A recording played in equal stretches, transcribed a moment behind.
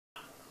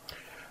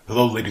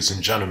Hello, ladies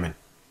and gentlemen.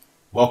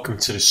 Welcome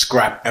to the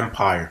Scrap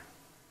Empire.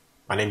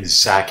 My name is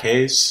Zach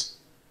Hayes,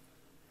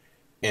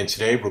 and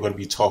today we're going to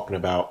be talking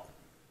about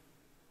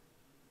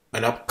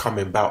an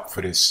upcoming bout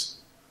for this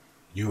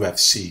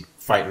UFC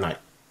Fight Night.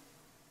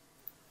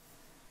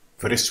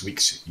 For this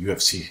week's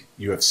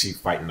UFC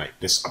Fight Night,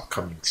 this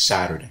upcoming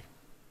Saturday,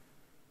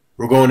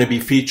 we're going to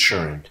be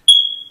featuring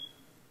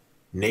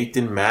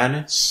Nathan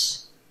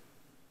Maness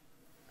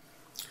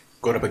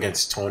going up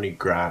against Tony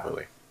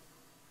Gravely.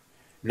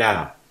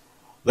 Now,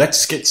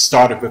 let's get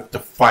started with the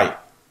fight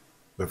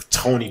with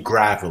Tony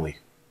Gravely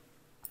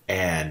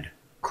and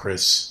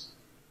Chris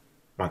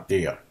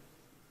Montia.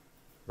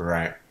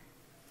 Right?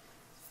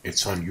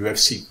 It's on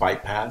UFC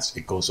Fight Pass.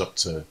 It goes up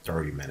to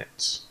 30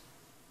 minutes.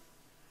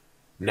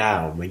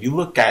 Now, when you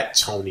look at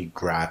Tony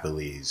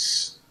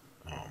Gravely's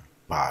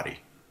body,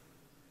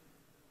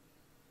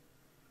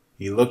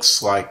 he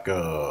looks like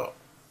a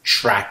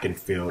track and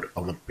field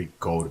Olympic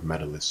gold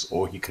medalist,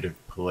 or he could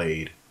have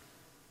played,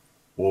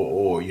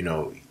 or you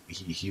know,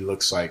 he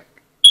looks like,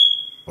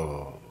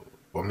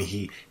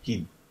 he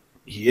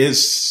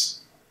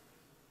is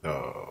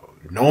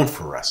known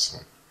for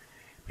wrestling.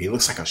 He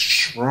looks like a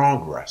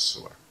strong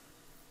wrestler.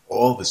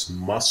 All of his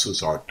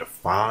muscles are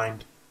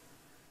defined.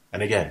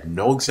 And again,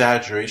 no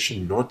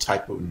exaggeration,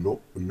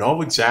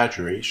 no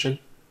exaggeration,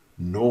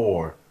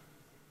 nor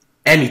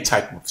any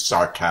type of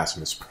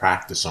sarcasm is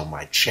practiced on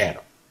my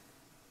channel.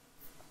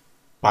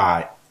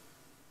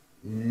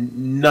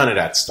 None of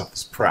that stuff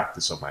is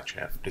practiced on my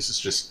channel. This is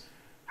just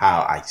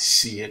how I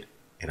see it,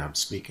 and I'm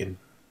speaking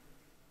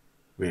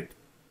with.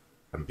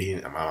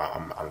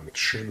 I'm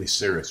extremely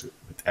serious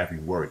with every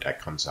word that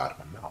comes out of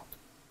my mouth.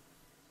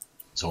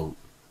 So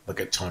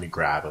look at Tony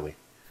Gravely.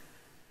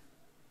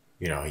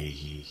 You know,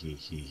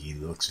 he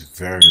looks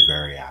very,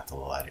 very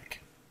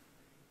athletic,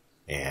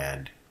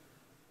 and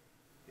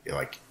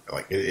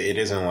it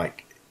isn't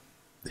like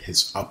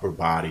his upper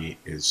body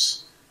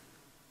is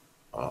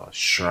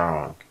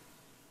strong,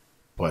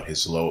 but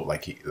his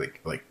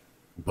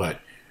but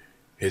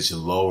his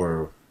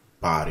lower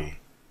body,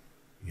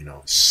 you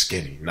know,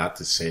 skinny. Not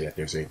to say that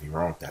there's anything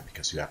wrong with that,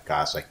 because you have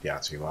guys like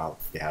Bantamweight,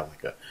 they have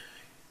like a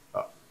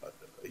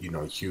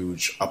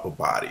huge upper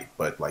body,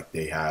 but like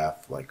they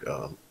have like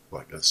a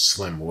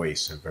slim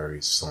waist and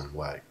very slim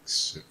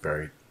legs,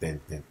 very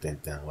thin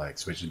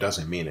legs, which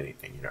doesn't mean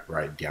anything, you know,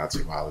 right?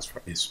 Deontay Wilder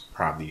is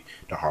probably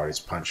the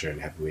hardest puncher in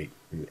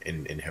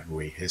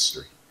heavyweight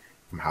history,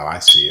 from how I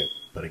see it.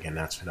 But again,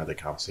 that's another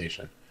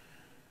conversation.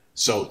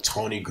 So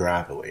Tony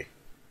Gravely,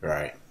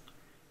 right?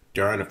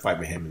 During the fight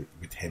with him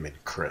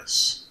and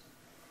Chris,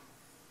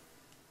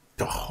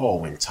 throughout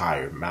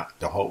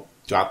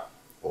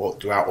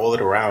all of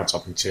the rounds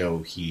up until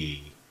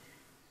he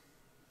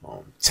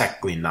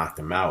technically knocked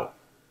him out,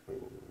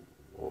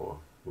 or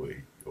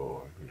you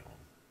know,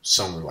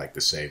 someone like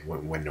to say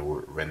when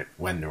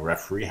the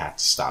referee had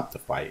to stop the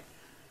fight.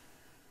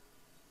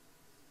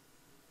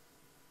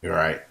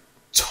 Right?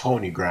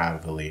 Tony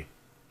Gravely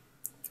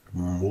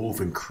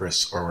moving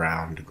Chris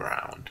around the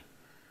ground,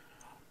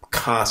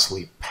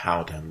 constantly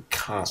pound him,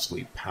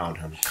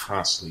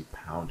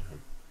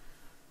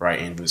 right,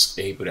 and was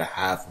able to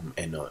have him,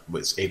 and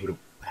was able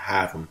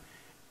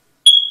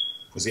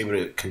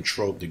to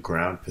control the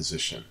ground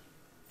position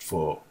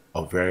for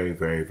a very,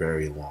 very,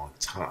 very long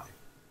time.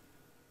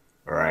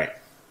 All right,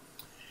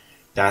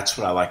 that's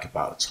what I like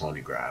about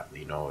Tony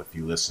Gravely. You know, if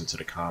you listen to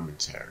the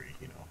commentary,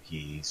 you know,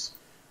 he's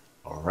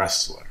a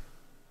wrestler,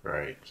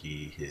 right?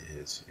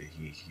 He's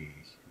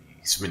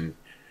been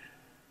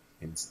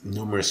in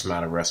numerous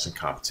amount of wrestling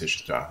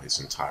competitions throughout his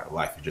entire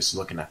life. And just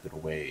looking at the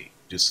way,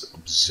 just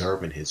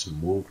observing his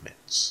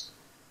movements,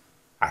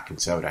 I can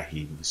tell that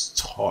he was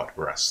taught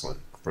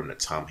wrestling from the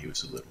time he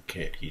was a little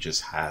kid. He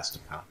just has the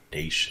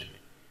foundation,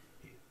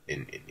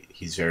 and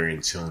he's very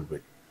in tune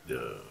with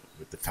the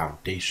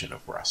foundation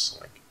of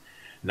wrestling.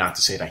 Not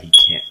to say that he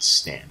can't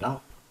stand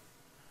up,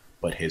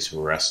 but his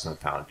wrestling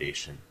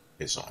foundation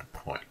is on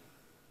point,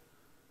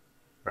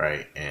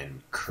 right?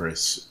 And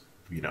Chris,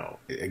 you know,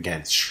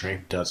 again,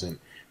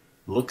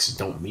 looks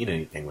don't mean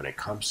anything when it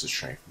comes to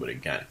strength, but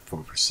again,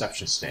 from a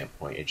perception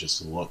standpoint, it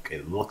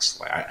looks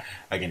like,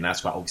 again,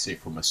 that's why I always say,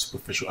 from a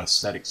superficial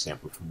aesthetic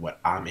standpoint, from what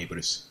I'm able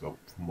to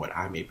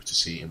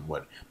see, and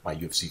what my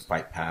UFC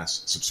Fight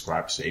Pass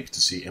subscribers are able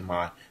to see, and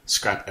my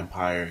Scrap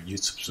Empire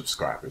YouTube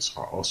subscribers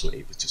are also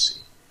able to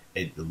see.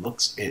 It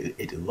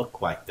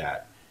looked like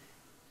that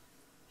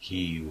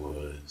he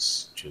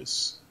was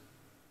just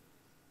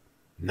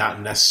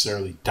not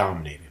necessarily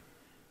dominated,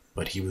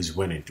 but he was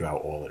winning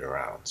throughout all of the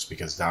rounds,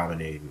 because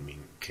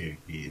dominating could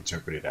be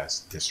interpreted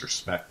as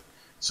disrespect.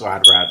 So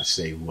I'd rather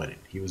say winning.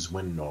 He was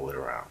winning all of the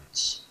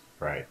rounds,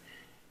 right?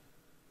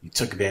 He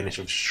took advantage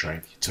of his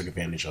strength. He took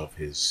advantage of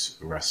his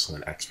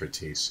wrestling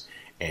expertise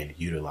and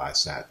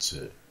utilized that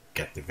to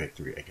get the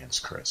victory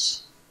against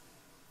Chris.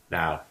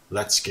 Now,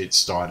 let's get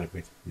started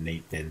with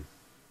Nathan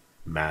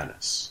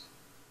Maness,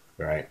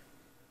 right?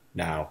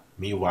 Now,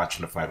 me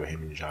watching the fight with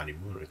him and Johnny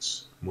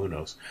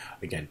Munoz,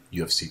 again,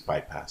 UFC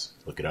Fight Pass,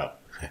 look it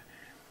up.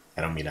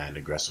 I don't mean that in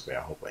an aggressive way.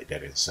 I hope like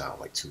that didn't sound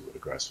like too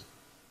aggressive.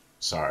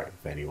 Sorry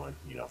if anyone,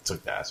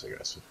 took that as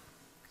aggressive.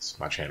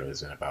 My channel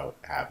isn't about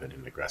having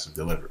an aggressive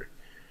delivery.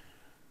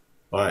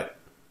 But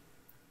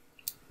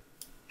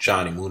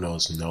Johnny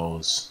Munoz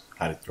knows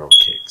how to throw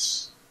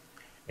kicks.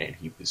 And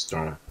he was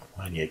throwing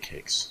plenty of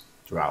kicks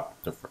throughout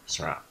the first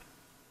round.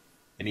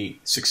 And he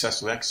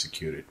successfully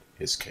executed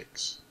his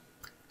kicks.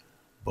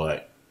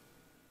 But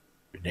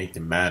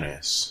Nathan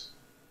Maness,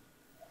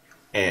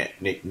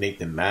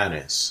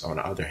 on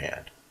the other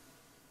hand,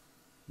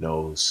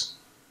 knows,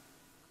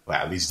 well,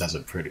 at least does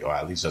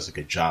a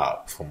good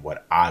job from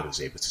what I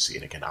was able to see.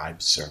 And again, I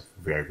observe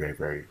very, very,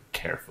 very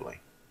carefully.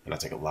 And I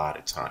take a lot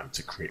of time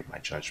to create my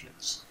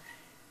judgments.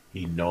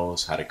 He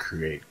knows how to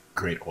create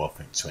great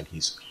offense when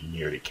he's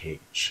near the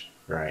cage,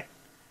 right?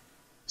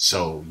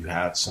 So you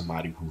have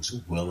somebody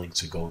who's willing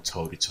to go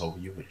toe-to-toe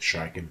with you and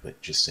strike him,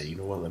 but just say, you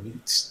know what, let me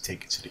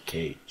take it to the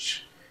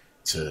cage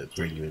to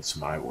bring you into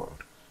my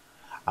world.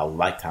 I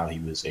liked how he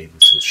was able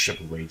to strip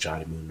away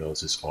Johnny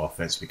Munoz's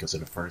offense, because in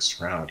the first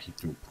round he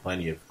threw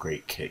plenty of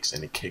great kicks,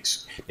 and the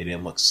kicks, they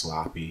didn't look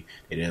sloppy.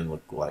 They didn't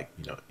look like,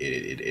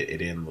 it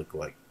didn't look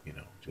like,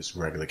 just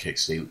regular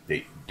kicks.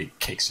 The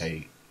kicks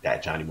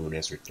that Johnny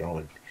Maness were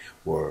throwing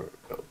were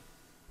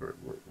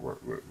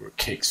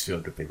kicks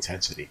filled with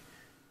intensity,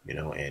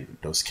 and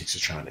those kicks are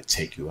trying to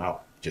take you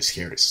out. Just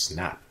hear it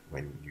snap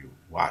when you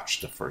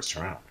watch the first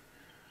round.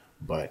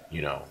 But,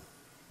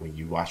 when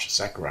you watch the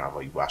second round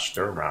or you watch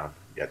the third round,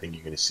 I think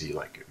you're going to see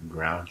like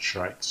ground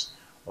strikes,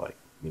 like,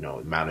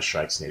 amount of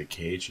strikes near the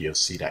cage. You'll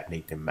see that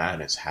Nathan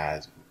Maness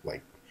has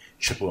like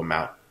triple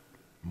amount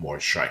more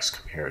strikes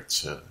compared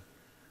to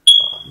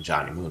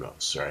Johnny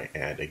Munoz, right?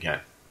 And again,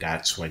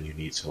 that's when you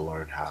need to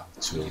learn how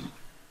to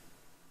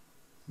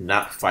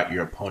not fight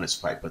your opponent's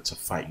fight, but to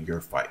fight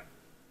your fight.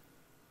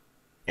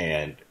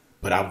 And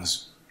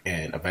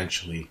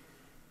eventually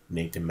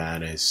Nathan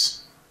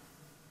Maness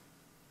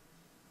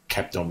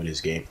kept on with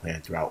his game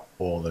plan throughout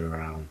all the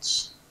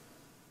rounds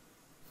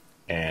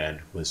and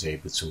was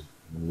able to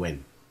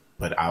win.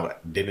 But I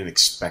didn't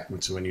expect him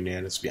to win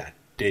unanimously. I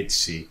did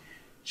see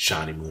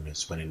Johnny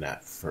Munoz winning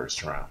that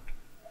first round,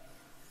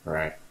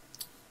 right?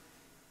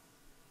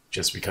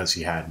 Just because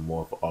he had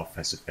more of an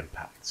offensive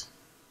impact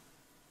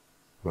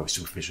from a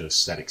superficial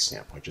aesthetic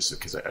standpoint, just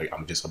because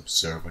I'm just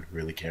observing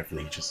really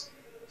carefully. He just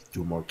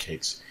threw more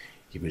kicks.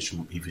 He was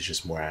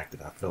just more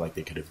active. I feel like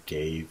they could have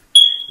gave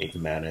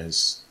Nathan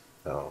Maness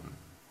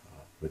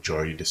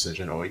majority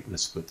decision or even a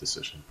split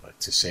decision, but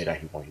to say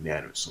that he won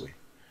unanimously,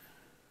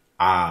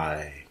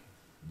 I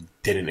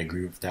didn't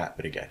agree with that.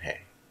 But again,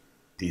 hey,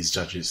 these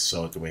judges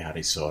saw it the way how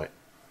they saw it,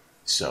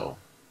 so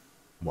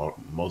more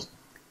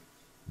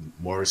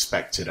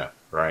respect to them,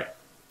 right?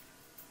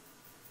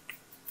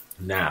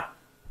 Now,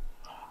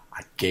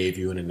 I gave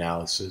you an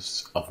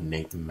analysis of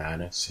Nathan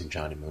Maness and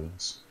Johnny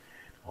Munoz.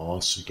 I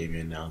also gave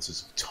you an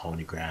analysis of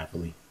Tony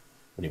Gravely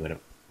when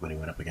he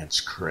went up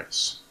against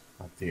Chris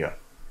Theo.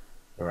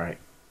 All right.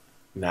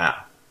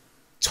 Now,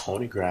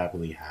 Tony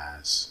Gravely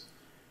has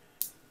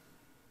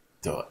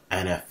the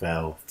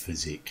NFL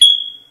physique.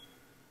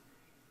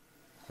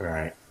 All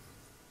right.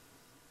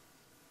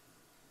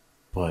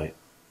 But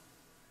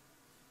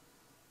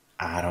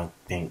I don't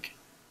think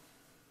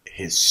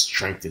his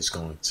strength is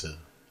going to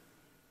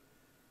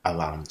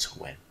allow him to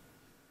win.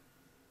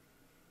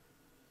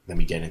 Let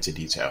me get into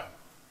detail.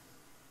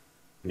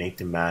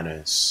 Nathan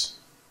Maness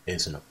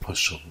isn't a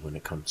pushover when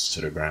it comes to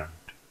the ground.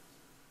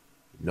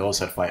 He knows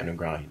how to fight on the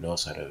ground. He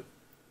knows how to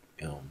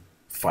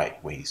fight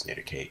when he's near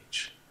the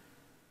cage.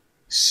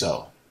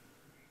 So,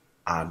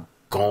 I'm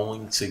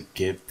going to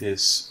give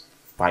this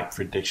fight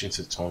prediction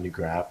to Tony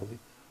Gravely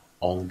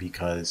only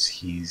because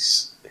he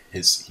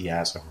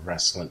has a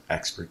wrestling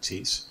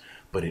expertise,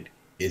 but it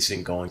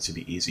isn't going to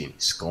be easy, and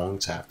he's going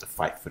to have to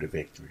fight for the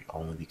victory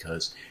only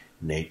because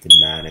Nathan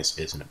Maness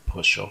isn't a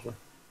pushover,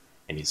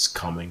 and he's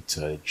coming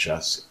to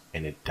adjust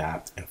and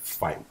adapt and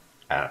fight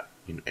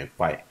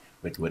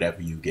with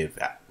whatever you give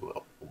at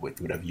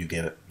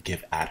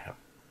him.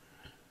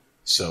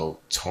 So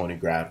Tony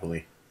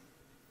Gravely,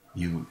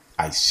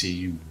 I see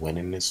you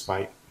winning this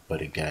fight,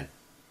 but again,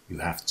 you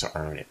have to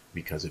earn it,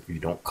 because if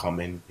you're not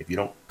coming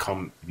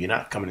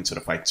into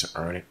the fight to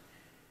earn it,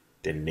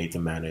 then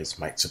Nathan Maness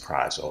might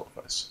surprise all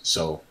of us.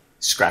 So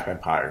Scrap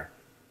Empire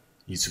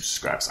YouTube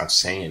subscribers, I'm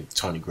saying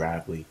Tony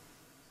Gravely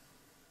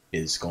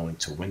is going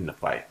to win the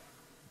fight,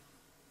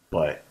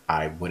 but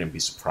I wouldn't be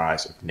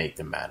surprised if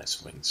Nathan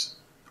Maness wins,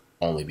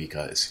 only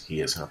because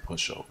he isn't a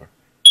pushover,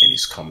 and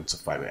he's coming to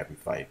fight with every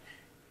fight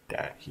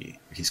that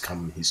he's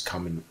fighting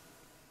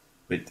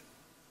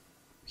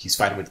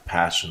with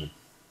passion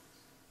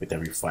with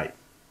every fight.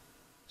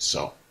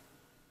 So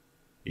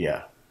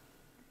yeah,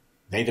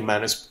 Nathan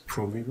Maness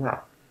proved me wrong.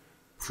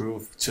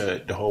 Prove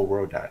to the whole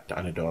world that the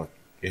underdog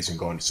isn't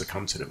going to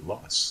succumb to the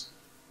loss.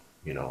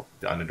 The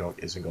underdog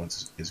isn't going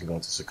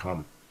to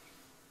succumb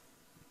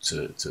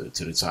to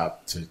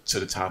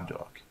the top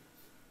dog.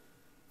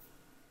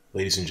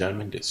 Ladies and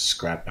gentlemen, this is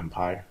Scrap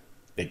Empire.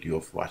 Thank you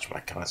all for watching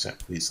my content.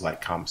 Please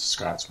like, comment,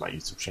 subscribe to my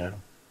YouTube channel.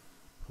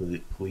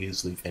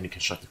 Please leave any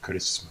constructive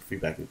criticism or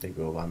feedback you think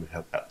will allow me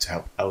to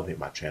help elevate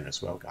my channel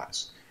as well,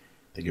 guys.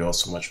 Thank you all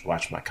so much for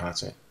watching my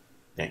content.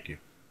 Thank you.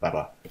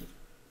 Bye-bye.